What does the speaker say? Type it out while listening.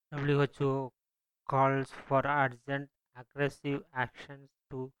WHO calls for urgent, aggressive actions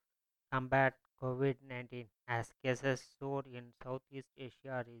to combat COVID-19 as cases soar in Southeast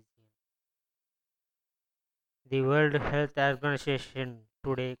Asia region. The World Health Organization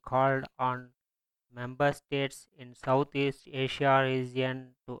today called on member states in Southeast Asia region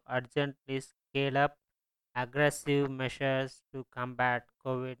to urgently scale up aggressive measures to combat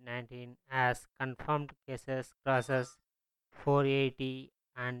COVID-19 as confirmed cases crosses 480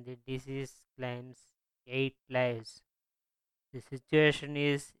 and the disease claims 8 lives. The situation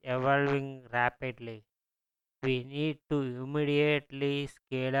is evolving rapidly. We need to immediately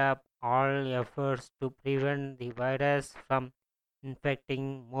scale up all efforts to prevent the virus from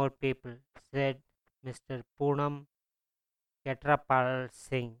infecting more people, said Mr. Poonam Ketrapal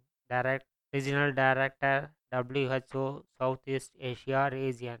Singh, Regional Director, WHO Southeast Asia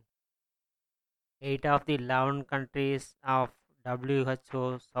Region. 8 of the 11 countries of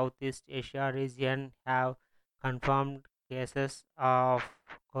WHO Southeast Asia region have confirmed cases of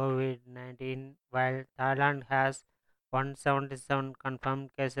COVID-19, while Thailand has 177 confirmed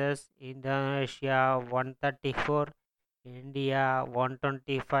cases, Indonesia 134, India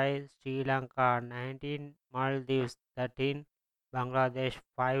 125, Sri Lanka 19, Maldives 13, Bangladesh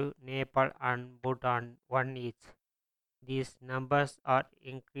 5, Nepal and Bhutan 1 each. These numbers are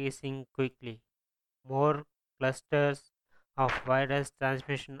increasing quickly. More clusters of virus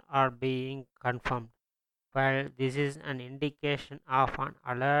transmission are being confirmed. While this is an indication of an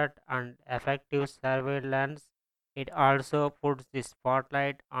alert and effective surveillance, it also puts the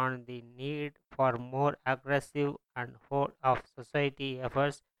spotlight on the need for more aggressive and whole of society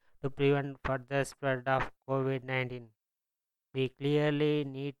efforts to prevent further spread of COVID-19. We clearly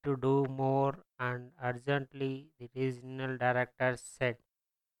need to do more and urgently, the regional director said.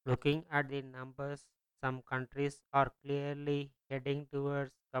 Looking at the numbers, some countries are clearly heading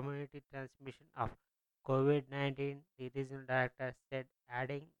towards community transmission of COVID-19, the regional director said,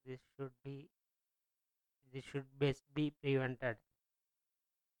 adding this should best be prevented.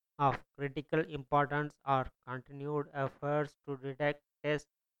 Of critical importance are continued efforts to detect, test,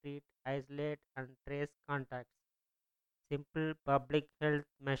 treat, isolate, and trace contacts. Simple public health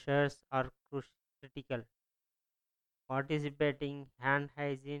measures are critical. Participating hand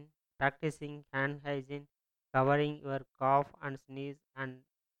hygiene, practicing hand hygiene, covering your cough and sneeze, and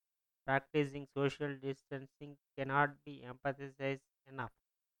practicing social distancing cannot be emphasized enough.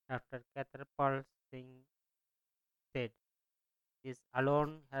 Dr. Katrapal Singh said, this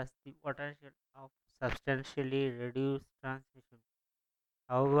alone has the potential of substantially reduce transmission.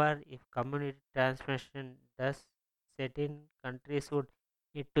 However, if community transmission does set in, countries would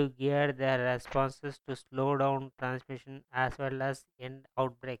need to gear their responses to slow down transmission as well as end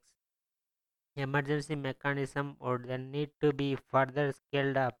outbreaks. Emergency mechanism would then need to be further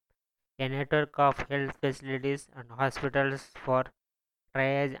scaled up. A network of health facilities and hospitals for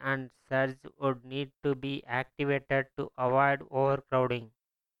triage and surge would need to be activated to avoid overcrowding.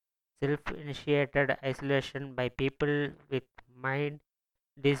 Self-initiated isolation by people with mild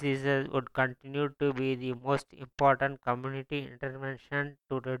diseases would continue to be the most important community intervention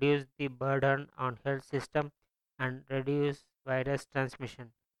to reduce the burden on health system and reduce virus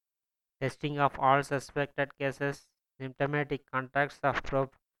transmission. Testing of all suspected cases, symptomatic contacts of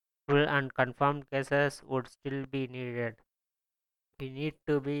probable and confirmed cases would still be needed. We need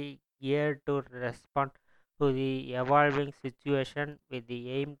to be geared to respond to the evolving situation with the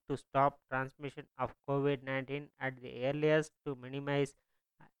aim to stop transmission of COVID-19 at the earliest to minimize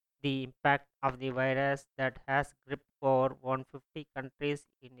the impact of the virus that has gripped over 150 countries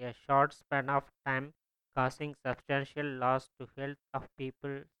in a short span of time, causing substantial loss to health of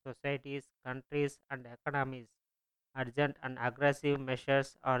people, societies, countries, and economies. Urgent and aggressive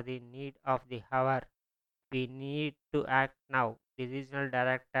measures are the need of the hour. We need to act now, the regional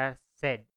director said.